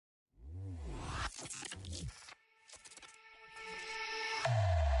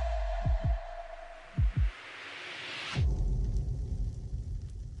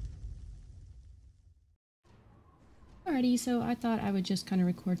already, so I thought I would just kind of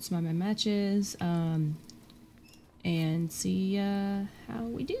record some of my matches and see how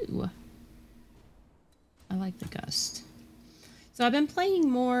we do. I like the Gust. So I've been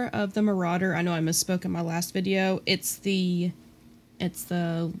playing more of the Marauder. I know I misspoke in my last video. It's this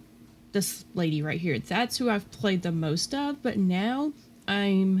lady right here. That's who I've played the most of, but now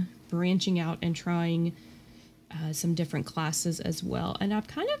I'm branching out and trying some different classes as well. And I've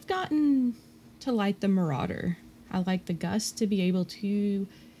kind of gotten to like the Marauder. I like the Gust to be able to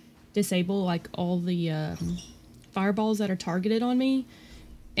disable like all the fireballs that are targeted on me.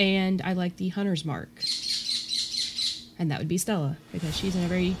 And I like the Hunter's Mark. And that would be Stella, because she's in a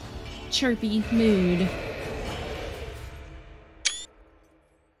very chirpy mood.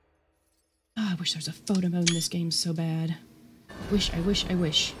 Oh, I wish there was a photo mode in this game so bad. I wish.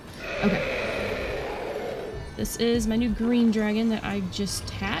 Okay. This is my new green dragon that I just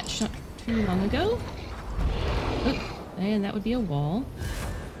hatched not too long ago. Oh, and that would be a wall.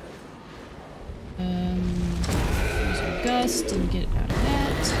 Use our Gust and get out of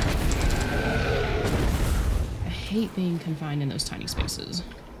that. I hate being confined in those tiny spaces.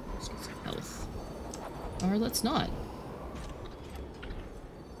 Let's get some health. Or let's not.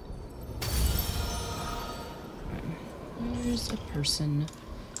 There's a person.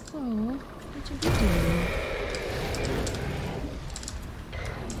 Oh, what did we do?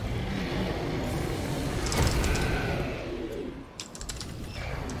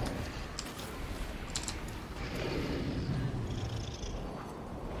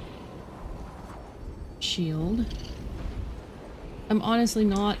 Shield. I'm honestly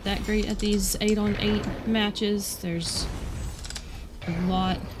not that great at these 8-on-8 matches. There's a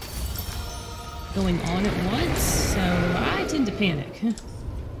lot going on at once, so I tend to panic.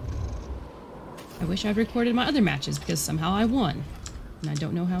 I wish I'd recorded my other matches because somehow I won. And I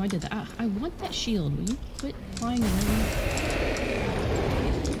don't know how I did that. I want that shield. Will you quit flying around?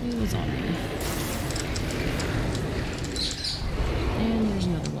 It was on me. And there's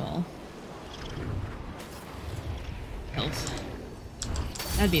another wall. Health.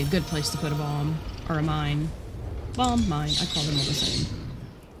 That'd be a good place to put a bomb. Or a mine. Bomb, mine. I call them all the same.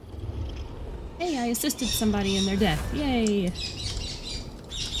 Hey, I assisted somebody in their death. Yay!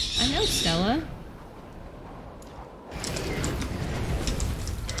 I know, Stella.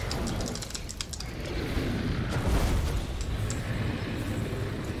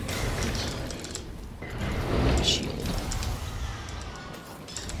 Shield.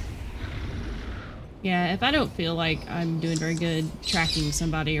 Yeah, if I don't feel like I'm doing very good tracking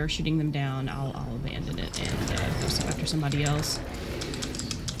somebody or shooting them down, I'll abandon it and go after somebody else.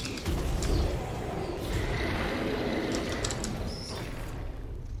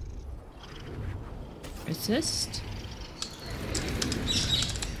 Resist.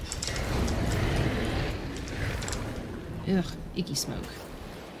 Ugh, icky smoke.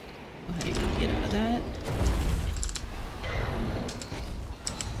 Go ahead and get out of that.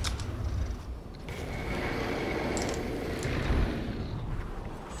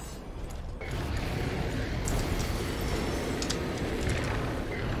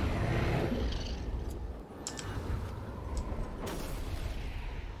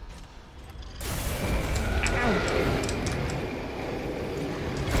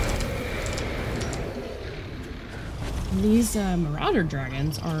 These Marauder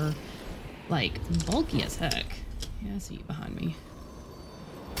dragons are like bulky as heck. Yeah, I see you behind me.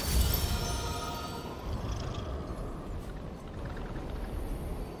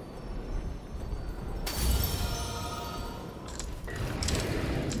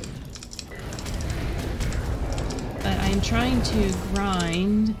 But I am trying to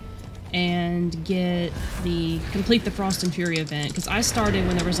grind and complete the Frost and Fury event, because I started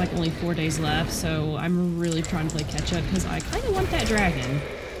when there was like only 4 days left, so I'm really trying to play catch up because I kind of want that dragon.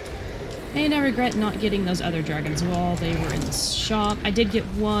 And I regret not getting those other dragons while they were in the shop. I did get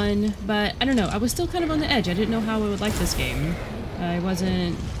one, but I don't know, I was still kind of on the edge. I didn't know how I would like this game. I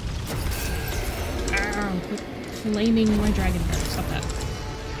wasn't... Ow, quit flaming my dragon head. Stop that.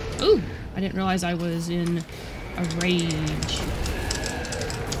 Ooh, I didn't realize I was in a rage.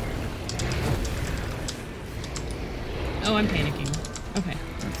 Oh, I'm panicking. Okay,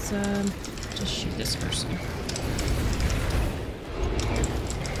 let's just shoot this person.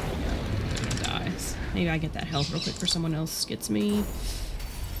 He dies. Maybe I get that health real quick for someone else gets me.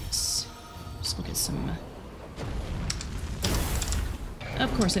 Just look at some...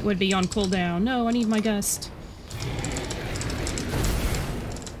 Of course it would be on cooldown. No, I need my Gust.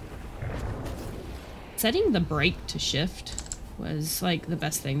 Setting the brake to shift was like the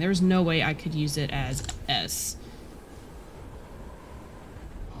best thing. There's no way I could use it as S.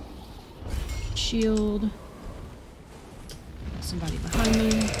 Shield. somebody behind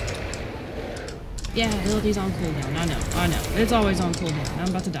me. Yeah, ability's on cooldown. I know. It's always on cooldown. I'm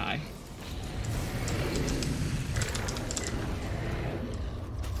about to die.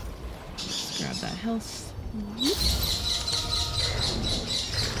 Let's grab that health.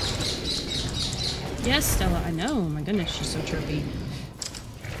 Yes, Stella, I know. My goodness, she's so chirpy.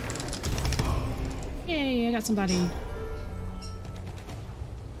 Yay, I got somebody.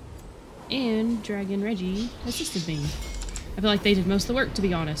 And Dragon Reggie assisted me. I feel like they did most of the work, to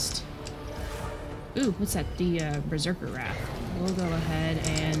be honest. Ooh, what's that? The Berserker Wrath. We'll go ahead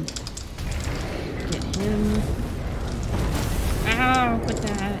and get him. Ow, quit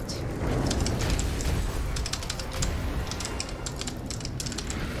that.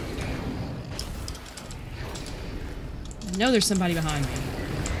 I know there's somebody behind me.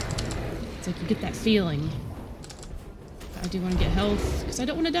 It's like you get that feeling. I do want to get health, because I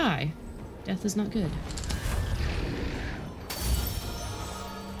don't want to die. Death is not good.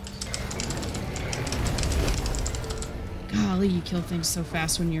 Golly, you kill things so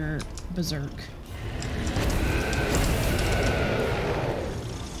fast when you're berserk.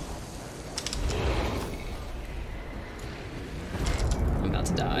 I'm about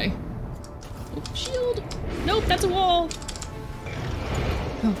to die. Oh, shield! Nope, that's a wall!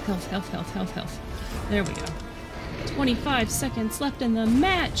 Oh, health. There we go. 25 seconds left in the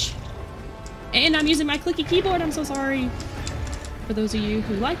match! And I'm using my clicky keyboard, I'm so sorry. For those of you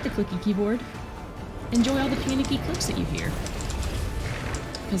who like the clicky keyboard, enjoy all the panicky clicks that you hear.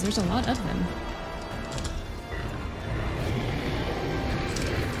 Because there's a lot of them.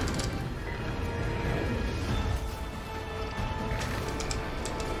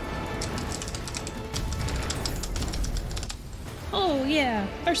 Oh yeah,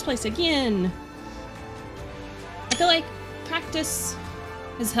 first place again. I feel like practice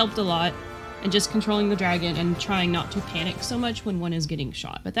has helped a lot, and just controlling the dragon and trying not to panic so much when one is getting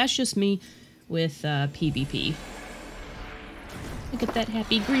shot. But that's just me with PvP. Look at that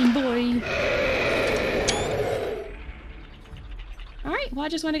happy green boy. Alright, well I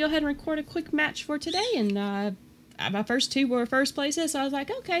just want to go ahead and record a quick match for today, and my first two were first places, so I was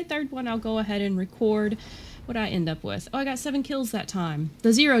like, okay, third one I'll go ahead and record what I end up with. Oh, I got 7 kills that time.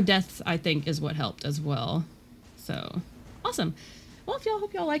 The 0 deaths, I think, is what helped as well. So, awesome. Well, if y'all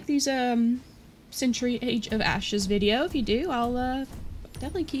hope y'all like these Century Age of Ashes video. If you do, I'll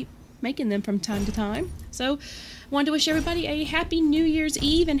definitely keep making them from time to time. So, wanted to wish everybody a happy New Year's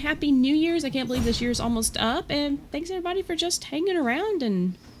Eve and happy New Year's. I can't believe this year's almost up, and thanks everybody for just hanging around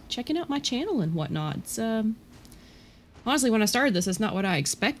and checking out my channel and whatnot. It's, honestly, when I started this, it's not what I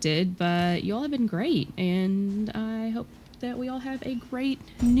expected, but y'all have been great, and I hope that we all have a great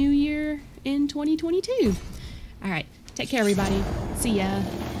New Year in 2022. Alright, take care everybody. See ya.